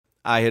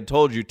I had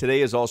told you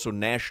today is also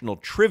National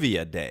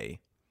Trivia Day.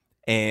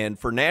 And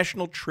for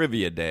National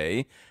Trivia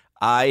Day,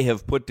 I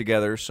have put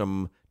together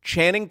some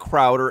Channing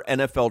Crowder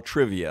NFL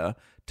trivia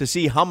to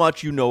see how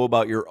much you know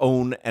about your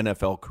own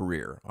NFL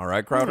career. All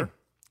right, Crowder?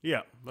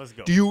 Yeah, let's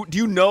go. Do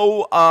you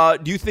know,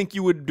 do you think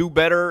you would do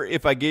better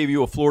if I gave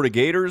you a Florida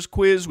Gators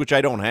quiz, which I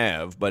don't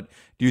have, but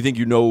do you think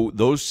you know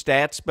those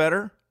stats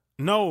better?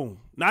 No,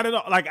 not at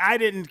all. Like, I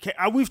didn't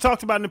we've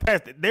talked about in the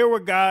past that there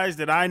were guys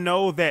that I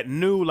know that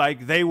knew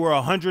like they were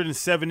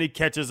 170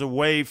 catches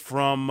away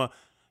from,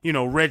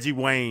 Reggie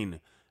Wayne.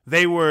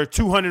 They were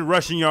 200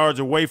 rushing yards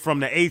away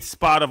from the 8th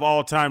spot of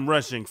all-time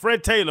rushing.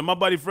 Fred Taylor, my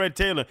buddy Fred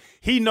Taylor,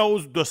 he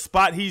knows the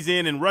spot he's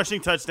in rushing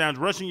touchdowns,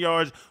 rushing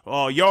yards,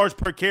 yards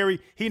per carry.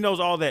 He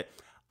knows all that.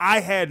 I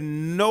had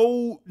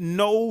no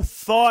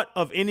thought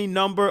of any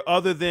number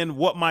other than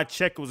what my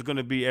check was going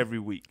to be every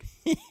week.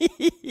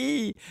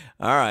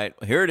 All right,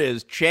 here it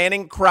is.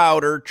 Channing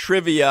Crowder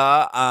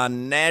trivia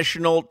on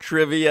National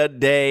Trivia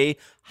Day.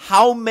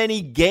 How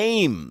many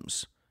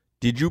games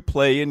did you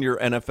play in your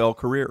NFL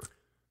career?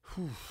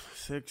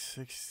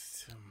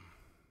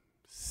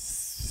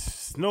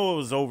 No, it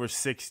was over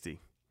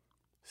 60.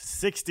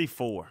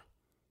 64.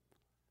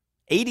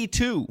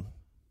 82.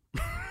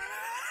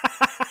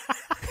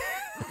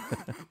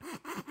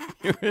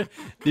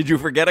 Did you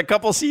forget a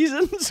couple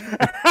seasons?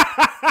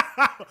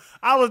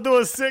 I was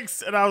doing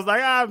 6, and I was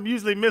like, I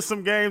usually miss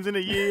some games in a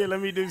year.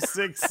 Let me do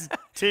 6,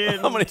 10,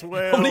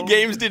 12. How many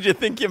games did you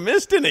think you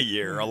missed in a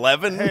year?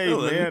 11? Hey,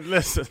 man,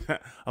 listen,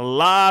 a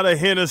lot of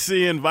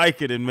Hennessy and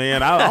Vicodin,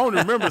 man. I don't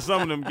remember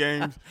some of them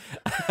games.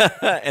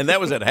 And that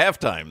was at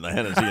halftime, the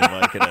Hennessy and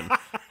Vicodin.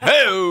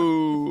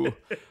 Hey-o!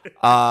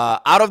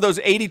 Out of those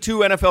 82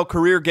 NFL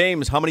career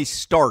games, how many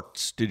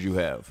starts did you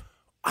have?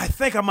 I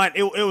think I might.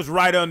 It was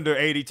right under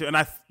 82, and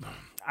I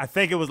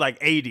think it was like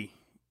 80.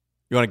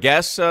 You want to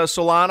guess,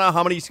 Solana?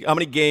 How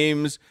many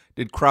games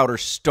did Crowder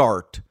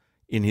start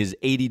in his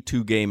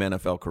 82-game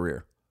NFL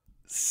career?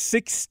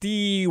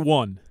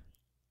 61.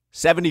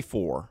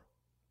 74.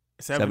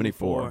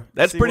 74.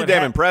 That's pretty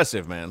damn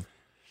impressive, man.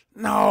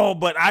 No,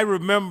 but I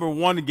remember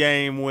one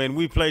game when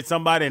we played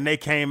somebody and they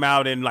came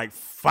out in like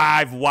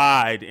 5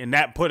 wide, and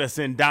that put us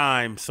in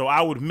dime. So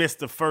I would miss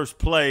the first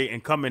play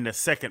and come in the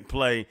second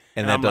play.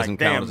 And that doesn't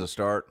count as a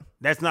start?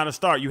 That's not a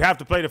start. You have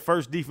to play the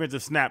first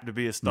defensive snap to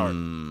be a start.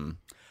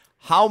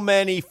 How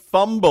many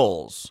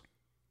fumbles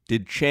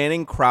did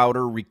Channing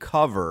Crowder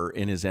recover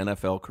in his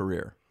NFL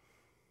career?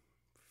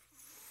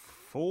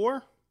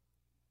 4.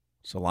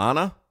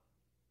 Solana?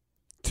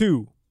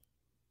 2.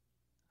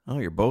 Oh,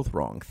 you're both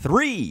wrong.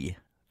 3.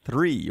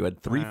 You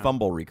had 3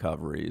 fumble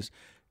recoveries.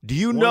 Do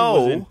you One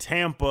know was in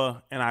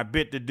Tampa, and I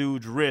bit the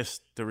dude's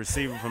wrist, the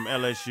receiver from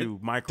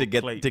LSU, Michael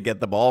Clayton. to get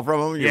the ball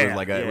from him? Yeah,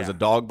 It was a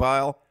dog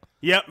pile?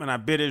 Yep, and I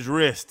bit his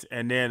wrist,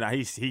 and then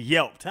he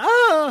yelped,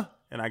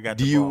 and I got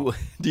the ball.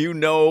 Do you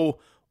know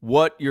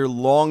what your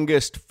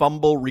longest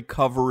fumble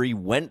recovery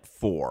went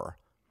for?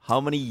 How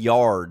many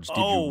yards did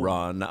you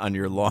run on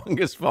your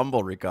longest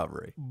fumble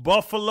recovery?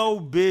 Buffalo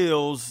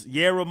Bills,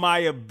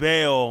 Jeremiah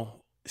Bell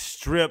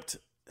stripped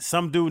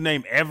some dude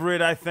named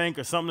Everett, I think,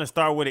 or something that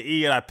started with an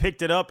E, and I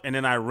picked it up, and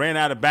then I ran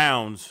out of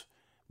bounds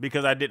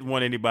because I didn't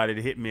want anybody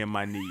to hit me in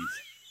my knees.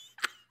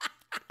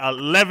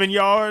 11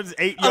 yards,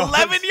 8 yards.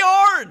 11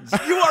 yards!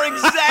 You are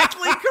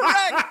exactly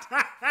correct!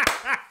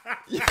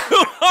 You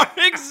are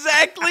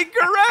exactly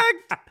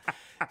correct!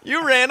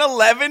 You ran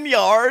 11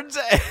 yards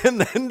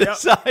and then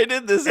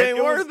decided this ain't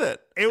worth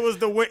it. It was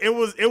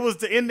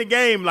to end the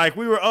game. Like,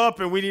 we were up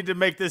and we needed to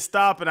make this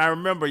stop. And I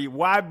remember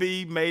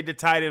YB made the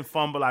tight end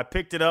fumble. I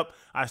picked it up.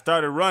 I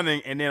started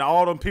running, and then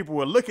all them people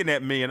were looking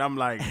at me, and I'm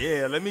like,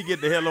 yeah, let me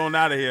get the hell on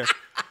out of here.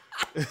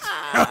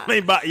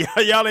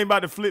 y'all ain't about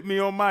to flip me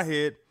on my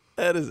head.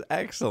 That is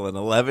excellent.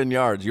 11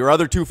 yards. Your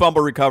other 2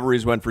 fumble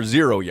recoveries went for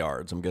 0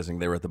 yards. I'm guessing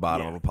they were at the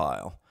bottom of a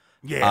pile.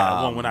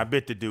 Yeah, when I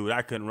bit the dude,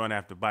 I couldn't run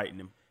after biting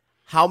him.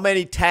 How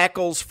many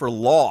tackles for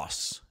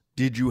loss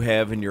did you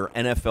have in your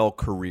NFL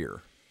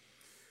career?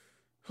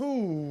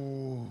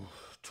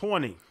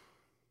 20.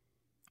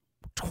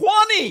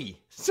 20!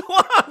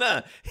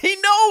 Solana, he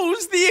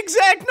knows the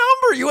exact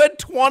number. You had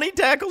 20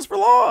 tackles for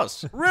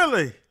loss.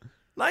 Really?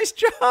 Nice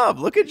job.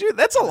 Look at you.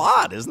 That's a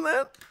lot, isn't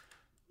that?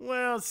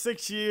 Well,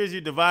 6 years,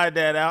 you divide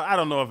that out. I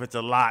don't know if it's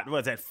a lot.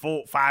 What's that,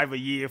 5 a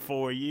year,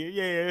 4 a year?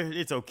 Yeah,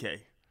 it's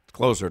okay.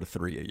 Closer to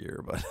 3 a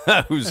year, but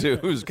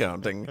who's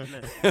counting?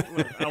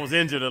 I was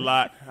injured a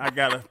lot. I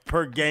got a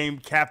per game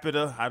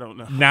capita. I don't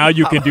know. Now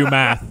you can do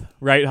math,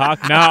 right,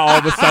 Hawk? Now all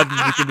of a sudden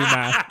you can do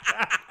math.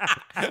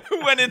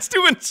 When it's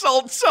to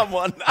insult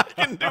someone, I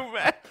can do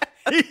math.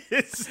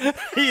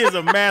 He is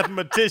a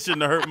mathematician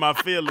to hurt my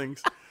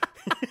feelings.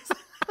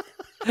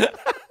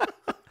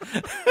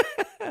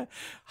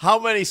 How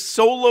many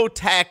solo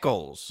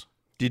tackles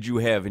did you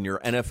have in your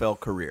NFL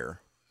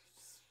career?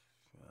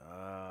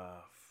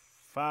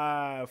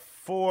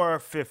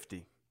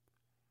 450.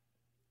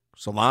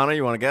 Solana,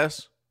 you want to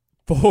guess?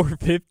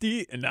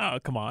 450? No,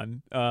 come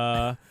on.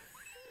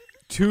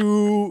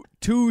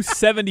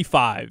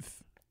 275.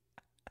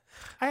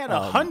 I had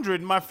 100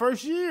 in my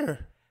first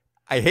year.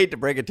 I hate to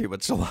break it to you, but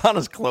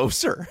Solana's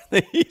closer.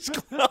 He's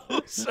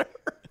closer.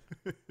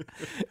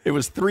 It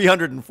was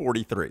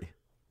 343.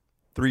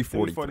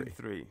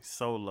 343.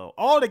 So low.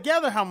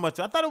 Altogether, how much?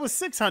 I thought it was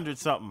 600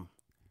 something.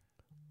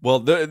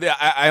 Well,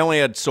 I only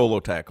had solo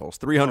tackles,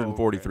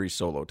 343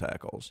 solo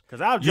tackles. Because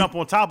I'll jump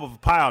on top of a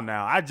pile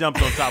now. I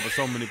jumped on top of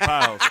so many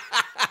piles.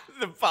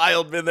 The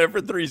pile had been there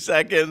for 3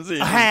 seconds.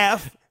 A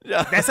half.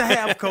 That's a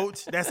half,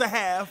 Coach. That's a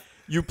half.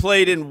 You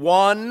played in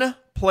one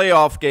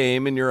playoff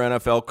game in your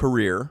NFL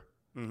career.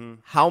 Mm-hmm.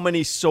 How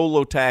many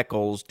solo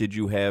tackles did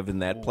you have in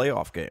that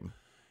playoff game?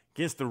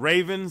 Against the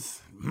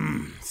Ravens,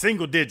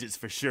 single digits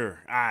for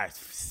sure.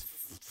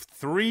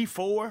 3,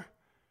 4?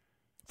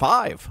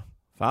 5.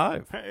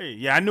 Hey,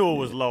 yeah, I knew it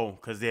was low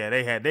because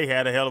they had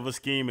a hell of a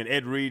scheme, and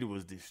Ed Reed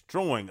was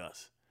destroying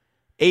us.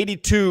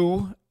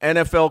 82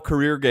 NFL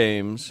career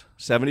games,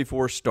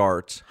 74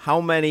 starts.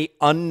 How many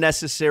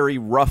unnecessary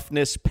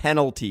roughness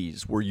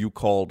penalties were you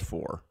called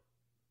for?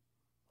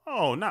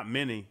 Oh, not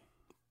many.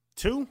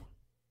 2?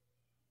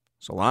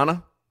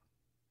 Solana?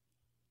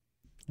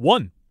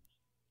 1.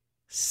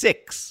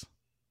 6.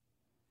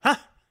 Huh?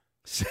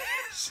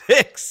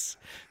 6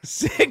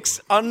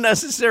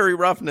 unnecessary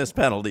roughness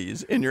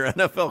penalties in your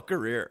NFL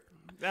career.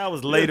 That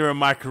was later in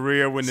my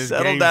career when this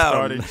Settle game down.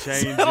 started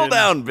changing. Settle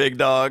down, big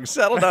dog.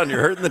 Settle down.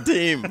 You're hurting the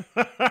team.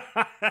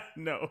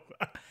 No.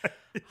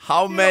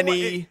 How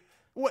many?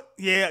 What?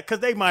 Yeah, because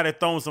they might have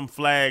thrown some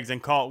flags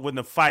and called when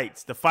the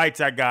fights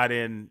I got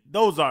in.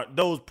 Those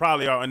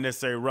probably are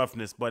unnecessary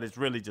roughness, but it's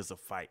really just a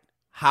fight.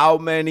 How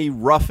many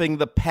roughing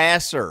the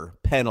passer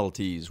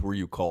penalties were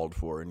you called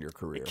for in your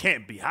career? It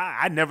can't be high.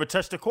 I never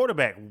touched a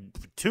quarterback.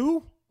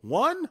 2?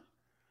 1?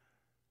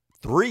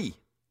 3.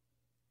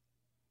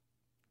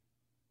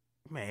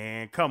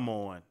 Man, come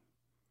on.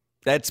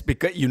 That's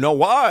because you know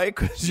why?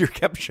 Because you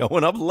kept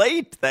showing up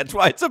late. That's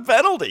why it's a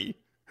penalty.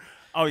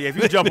 Oh yeah, if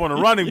you jump on a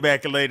running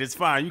back late, it's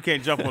fine. You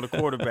can't jump on a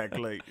quarterback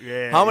late.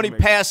 Yeah. How many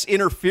pass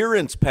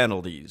interference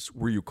penalties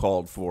were you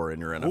called for in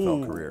your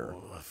NFL career?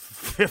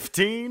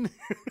 15?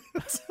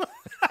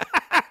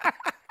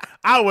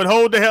 I would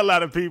hold the hell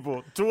out of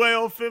people.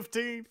 12,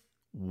 15?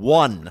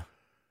 1.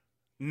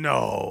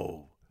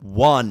 No.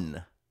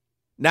 1.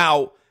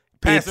 Now,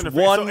 Pass it's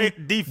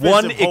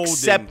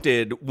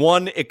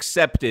one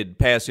accepted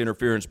pass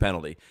interference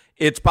penalty.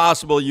 It's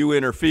possible you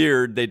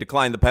interfered, they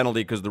declined the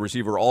penalty because the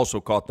receiver also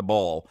caught the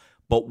ball,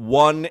 but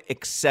one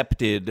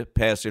accepted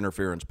pass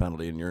interference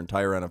penalty in your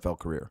entire NFL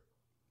career.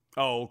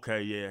 Oh,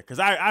 okay, yeah. Because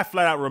I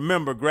flat out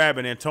remember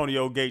grabbing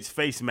Antonio Gates'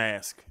 face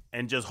mask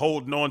and just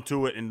holding on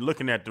to it and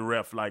looking at the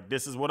ref like,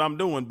 this is what I'm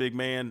doing, big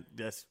man.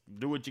 Just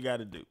do what you got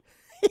to do.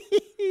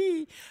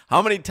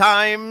 How many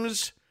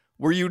times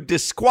were you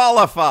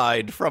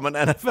disqualified from an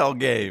NFL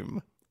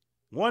game?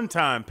 One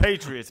time,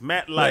 Patriots,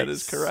 Matt Light. That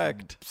is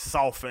correct.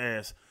 Soft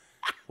ass.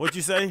 What'd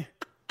you say?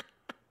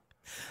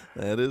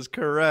 That is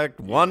correct.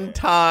 One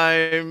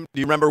time. Do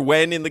you remember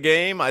when in the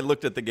game? I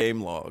looked at the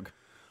game log.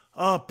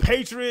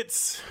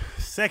 Patriots,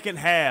 second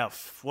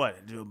half. What,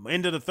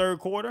 end of the third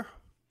quarter?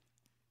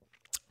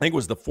 I think it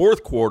was the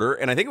fourth quarter,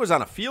 and I think it was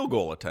on a field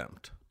goal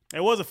attempt.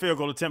 It was a field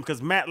goal attempt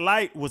because Matt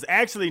Light was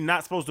actually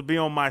not supposed to be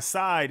on my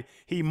side.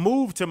 He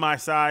moved to my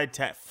side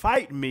to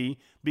fight me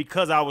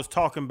because I was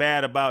talking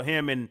bad about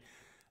him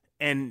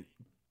and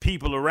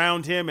people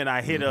around him, and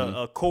I hit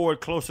a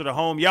chord closer to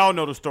home. Y'all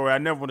know the story. I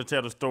never want to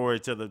tell the story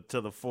to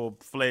the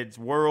full-fledged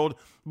world.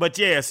 But,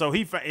 yeah, so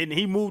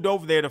he moved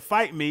over there to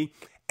fight me,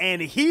 and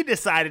he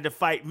decided to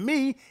fight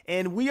me,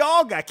 and we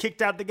all got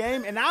kicked out the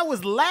game, and I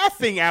was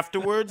laughing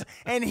afterwards,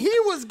 and he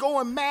was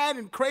going mad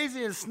and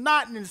crazy and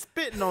snotting and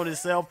spitting on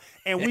himself,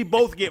 and we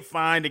both get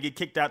fined and get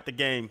kicked out the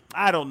game.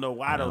 I don't know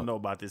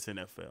about this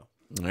NFL.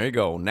 There you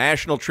go.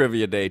 National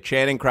Trivia Day.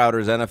 Channing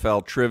Crowder's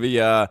NFL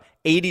Trivia.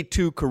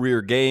 82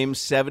 career games,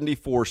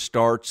 74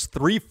 starts,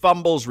 3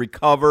 fumbles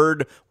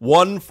recovered,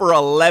 1 for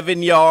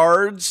 11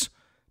 yards,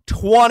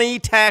 20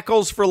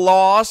 tackles for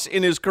loss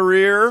in his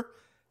career,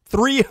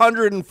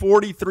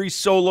 343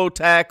 solo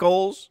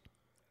tackles,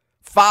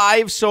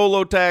 5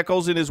 solo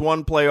tackles in his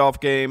one playoff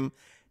game,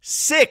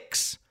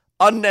 6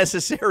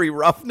 unnecessary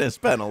roughness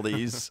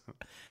penalties,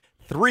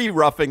 3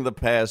 roughing the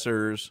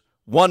passers,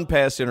 1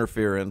 pass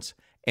interference,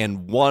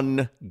 and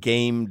 1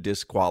 game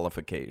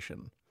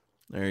disqualification.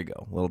 There you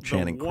go. A little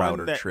Channing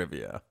Crowder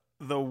trivia.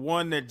 The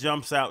one that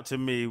jumps out to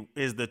me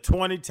is the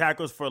 20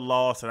 tackles for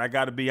loss, and I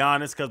got to be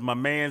honest because my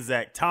man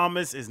Zach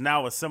Thomas is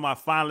now a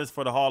semifinalist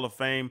for the Hall of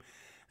Fame.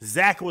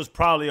 Zach was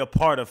probably a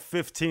part of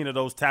 15 of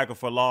those tackle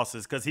for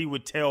losses because he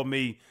would tell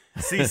me,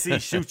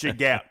 CC, shoot your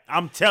gap.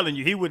 I'm telling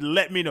you, he would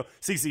let me know,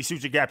 CC,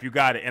 shoot your gap, you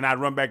got it. And I'd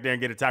run back there and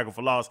get a tackle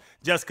for loss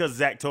just because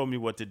Zach told me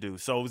what to do.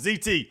 So,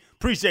 ZT,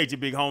 appreciate you,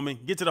 big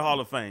homie. Get to the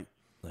Hall of Fame.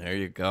 There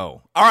you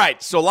go. All right,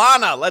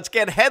 Solana, let's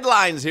get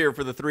headlines here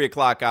for the 3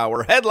 o'clock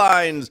hour.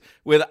 Headlines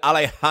with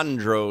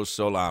Alejandro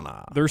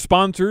Solana. They're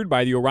sponsored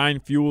by the Orion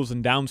Fuels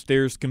and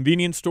Downstairs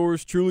Convenience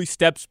Stores. Truly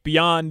steps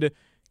beyond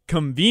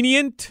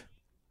convenient.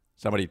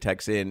 Somebody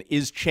texts in,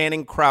 is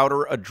Channing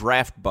Crowder a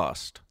draft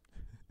bust?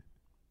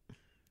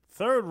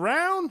 Third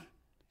round?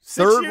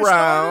 Third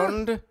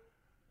round.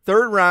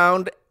 Third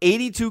round,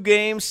 82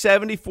 games,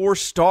 74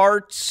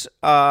 starts.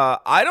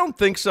 I don't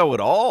think so at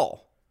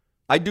all.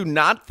 I do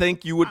not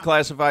think you would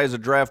classify as a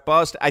draft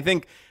bust. I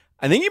think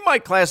you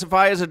might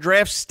classify as a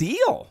draft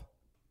steal.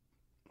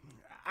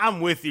 I'm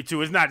with you,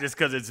 too. It's not just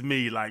because it's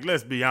me. Like,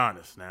 let's be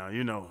honest now.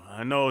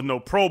 I know no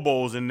Pro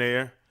Bowls in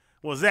there.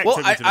 Well, Zach took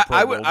me to the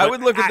Pro Bowl. I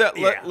would look at that.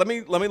 Yeah. Let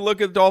me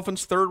look at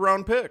Dolphins'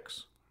 third-round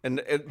picks.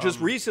 And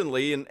just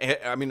recently, and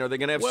I mean, are they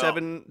going to have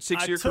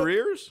 6-year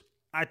careers?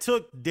 I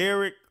took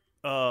Derek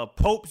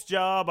Pope's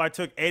job. I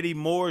took Eddie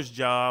Moore's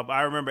job.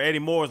 I remember Eddie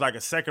Moore was like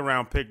a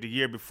second-round pick the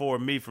year before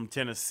me from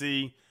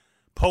Tennessee.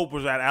 Pope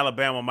was at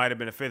Alabama, might have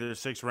been a 5th or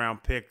 6th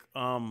round pick.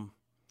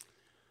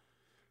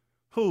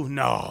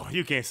 No,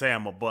 you can't say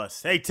I'm a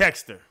bust. Hey,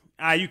 Texter,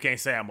 you can't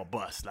say I'm a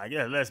bust. Like,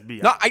 yeah, let's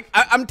be honest. No,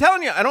 I'm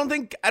telling you, I don't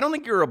think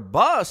you're a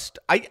bust.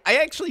 I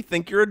actually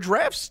think you're a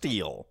draft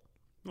steal.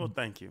 Well,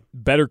 thank you.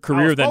 Better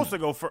career than supposed to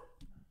go for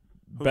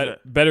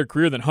better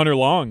career than Hunter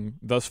Long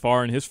thus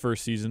far in his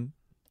first season.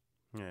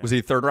 Yeah. Was he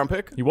a third-round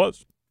pick? He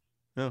was.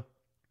 Yeah.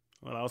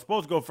 Well, I was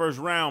supposed to go first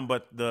round,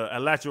 but the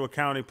Alachua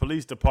County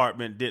Police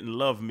Department didn't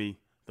love me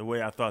the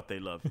way I thought they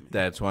loved me.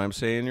 That's why I'm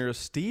saying you're a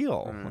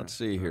steal. Let's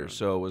see here.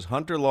 So it was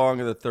Hunter Long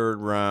in the third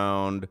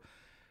round.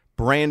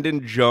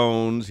 Brandon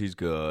Jones, he's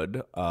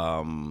good.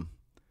 The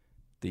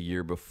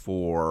year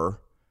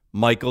before.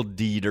 Michael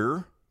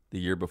Dieter, the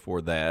year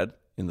before that,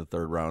 in the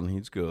third round,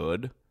 he's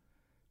good.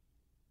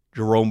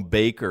 Jerome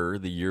Baker,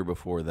 the year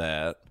before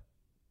that.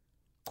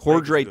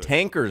 Cordray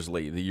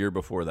Tankersley, the year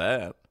before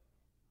that.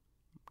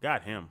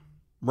 Got him.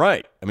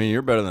 Right. I mean,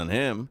 you're better than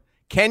him.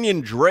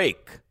 Kenyon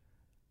Drake,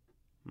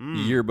 the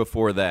year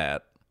before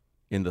that,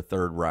 in the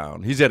third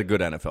round. He's had a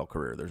good NFL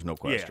career. There's no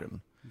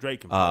question. Yeah,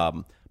 Drake can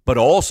play. But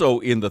also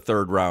in the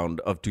third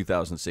round of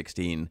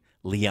 2016,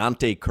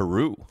 Leonte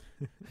Carew.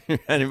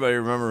 Anybody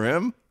remember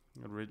him?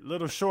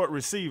 Little short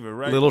receiver,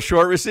 right? Little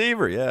short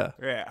receiver, yeah.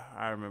 Yeah,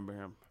 I remember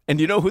him. And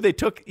you know who they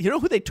took? You know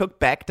who they took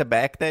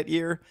back-to-back that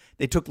year?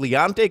 They took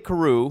Leonte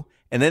Carew,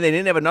 and then they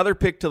didn't have another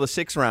pick till the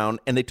 6th round,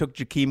 and they took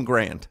Jakeem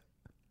Grant.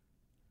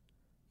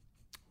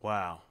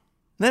 Wow.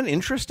 Isn't that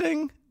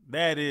interesting?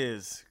 That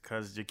is,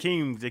 because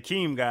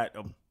Jakeem got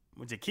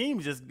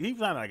he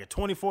signed like a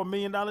 $24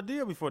 million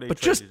deal before they But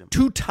traded just him.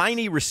 two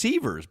tiny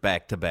receivers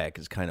back-to-back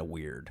is kind of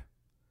weird.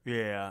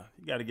 Yeah,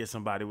 you got to get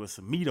somebody with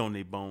some meat on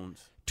their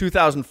bones.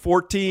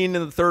 2014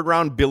 in the third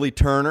round, Billy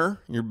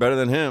Turner. You're better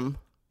than him.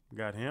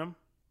 Got him.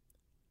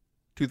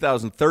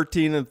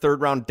 2013 in the third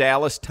round,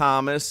 Dallas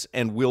Thomas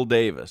and Will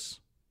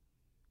Davis.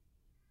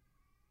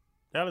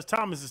 Dallas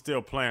Thomas is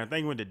still playing. I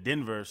think he went to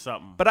Denver or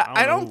something. But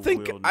I don't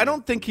think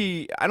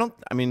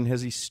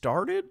has he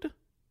started?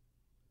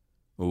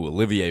 Ooh,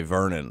 Olivier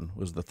Vernon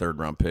was the third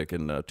round pick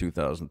in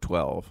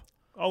 2012.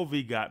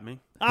 OV got me.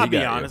 I'll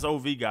be honest,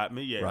 OV got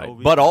me. Yeah, right.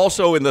 OV but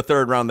also in the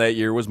third round that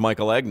year was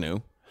Michael Agnew.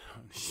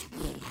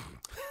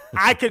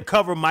 I could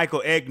cover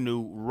Michael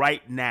Agnew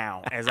right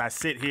now as I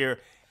sit here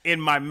in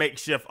my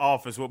makeshift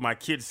office with my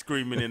kids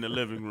screaming in the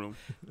living room.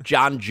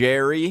 John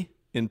Jerry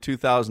in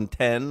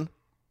 2010.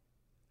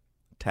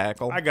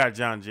 Tackle. I got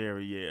John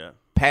Jerry, yeah.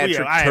 Patrick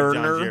Turner. I have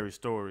John Jerry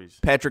stories.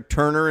 Patrick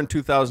Turner in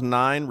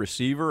 2009,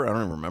 receiver. I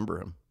don't even remember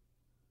him.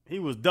 He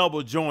was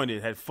double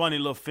jointed, had funny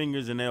little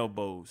fingers and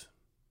elbows.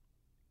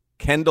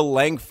 Kendall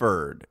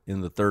Langford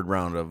in the third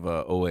round of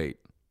 2008.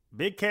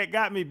 Big Cat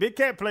got me. Big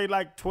Cat played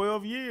like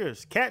 12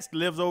 years. Cat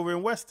lives over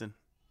in Weston.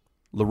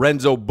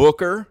 Lorenzo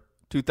Booker,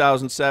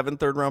 2007,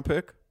 third round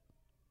pick.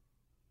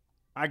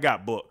 I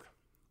got Book.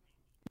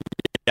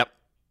 Yep.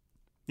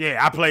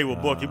 Yeah, I played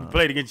with Book. We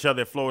played against each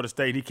other at Florida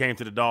State. He came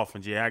to the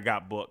Dolphins. Yeah, I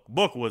got Book.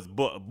 Book was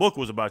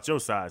about your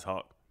size,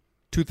 Hawk.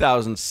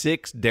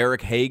 2006,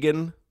 Derek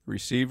Hagan,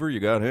 receiver. You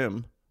got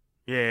him.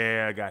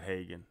 Yeah, I got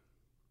Hagan.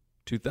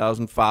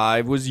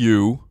 2005 was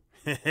you.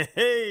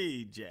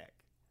 Hey, Jack.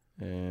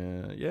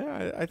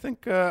 I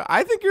think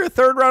you're a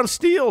third round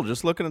steal.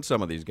 Just looking at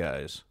some of these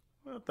guys.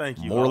 Well,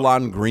 thank you.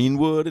 Morlon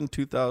Greenwood in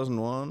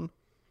 2001.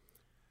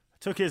 I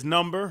took his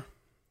number.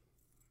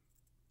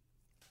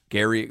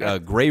 Gray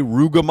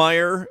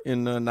Rugemeyer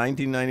in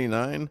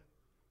 1999.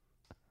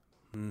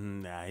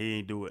 Nah, he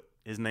ain't do it.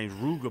 His name's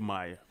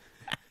Rugemeyer.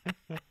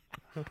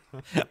 All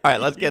right,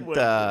 let's get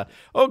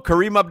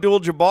Kareem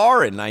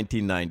Abdul-Jabbar in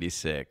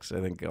 1996.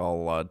 I think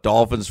all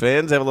Dolphins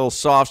fans have a little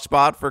soft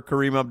spot for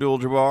Kareem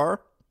Abdul-Jabbar.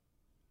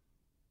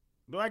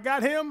 Do I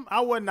got him? I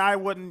wasn't. I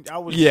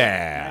was.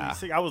 Yeah.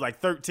 96. I was like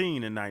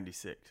 13 in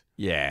 96.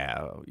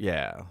 Yeah.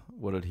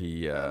 What did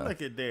he?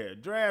 Look at there.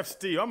 Draft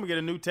steal. I'm going to get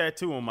a new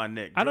tattoo on my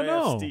neck. I don't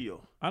know.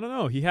 Steal. I don't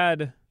know. He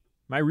had, am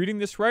I reading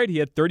this right? He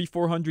had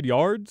 3,400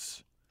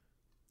 yards.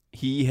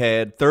 He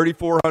had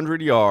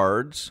 3,400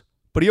 yards,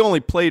 but he only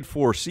played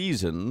 4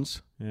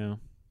 seasons. Yeah.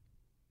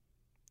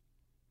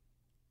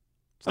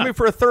 I mean,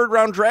 for a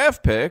third-round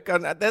draft pick,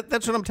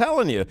 that's what I'm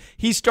telling you.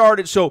 He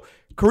started, so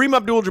Kareem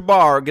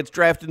Abdul-Jabbar gets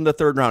drafted in the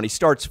third round. He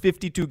starts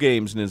 52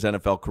 games in his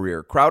NFL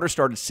career. Crowder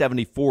started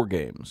 74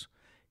 games.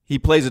 He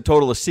plays a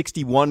total of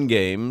 61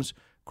 games.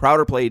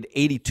 Crowder played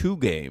 82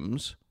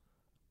 games.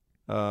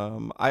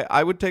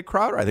 I would take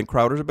Crowder. I think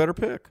Crowder's a better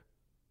pick.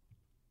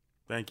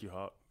 Thank you,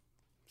 Hawk.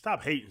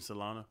 Stop hating,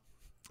 Solana.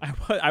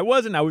 I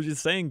wasn't. I was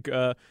just saying.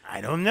 I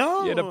don't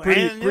know. He had a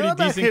pretty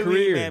decent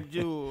career.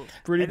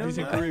 Pretty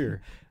decent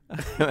career.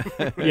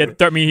 He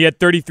had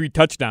 33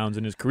 touchdowns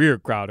in his career,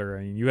 Crowder.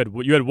 I mean, you had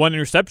one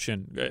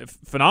interception,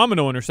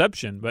 phenomenal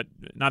interception, but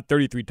not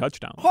 33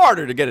 touchdowns.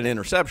 Harder to get an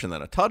interception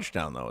than a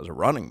touchdown, though, as a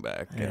running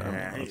back.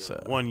 Yeah,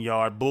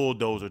 1-yard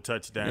bulldozer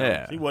touchdown.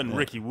 Yeah, he wasn't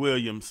Ricky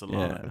Williams,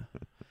 Solana.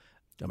 Yeah.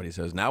 Somebody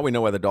says, now we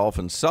know why the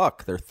Dolphins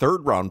suck. Their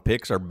third-round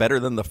picks are better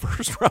than the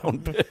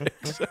first-round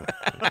picks.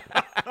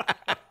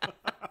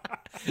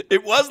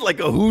 It was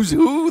like a who's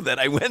who that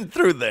I went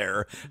through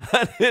there.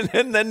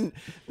 And then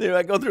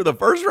I go through the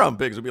first-round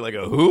picks. It'd be like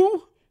a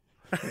who?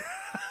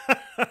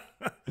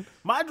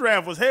 My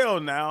draft was hell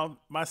now.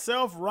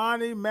 Myself,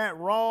 Ronnie, Matt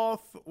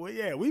Roth. Well,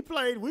 yeah,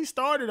 we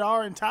started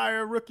our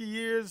entire rookie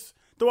years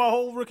through our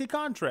whole rookie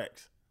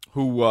contracts.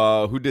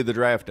 Who did the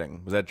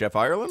drafting? Was that Jeff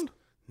Ireland?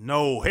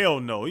 No,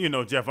 hell no. You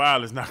know Jeff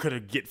Ireland's not going to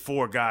get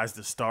 4 guys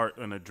to start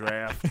in a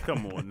draft.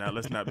 Come on now,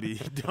 let's not be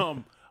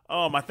dumb.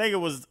 I think it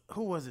was,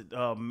 who was it?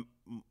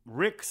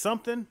 Rick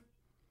something?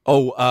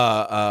 Oh,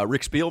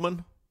 Rick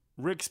Spielman?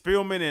 Rick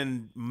Spielman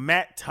and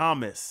Matt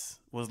Thomas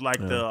was like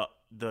the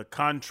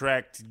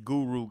contract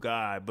guru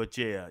guy. But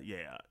yeah,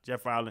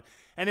 Jeff Ireland.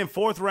 And then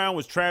 4th round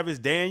was Travis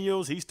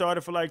Daniels. He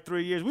started for like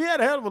 3 years. We had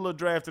a hell of a little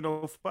draft in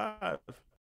 05.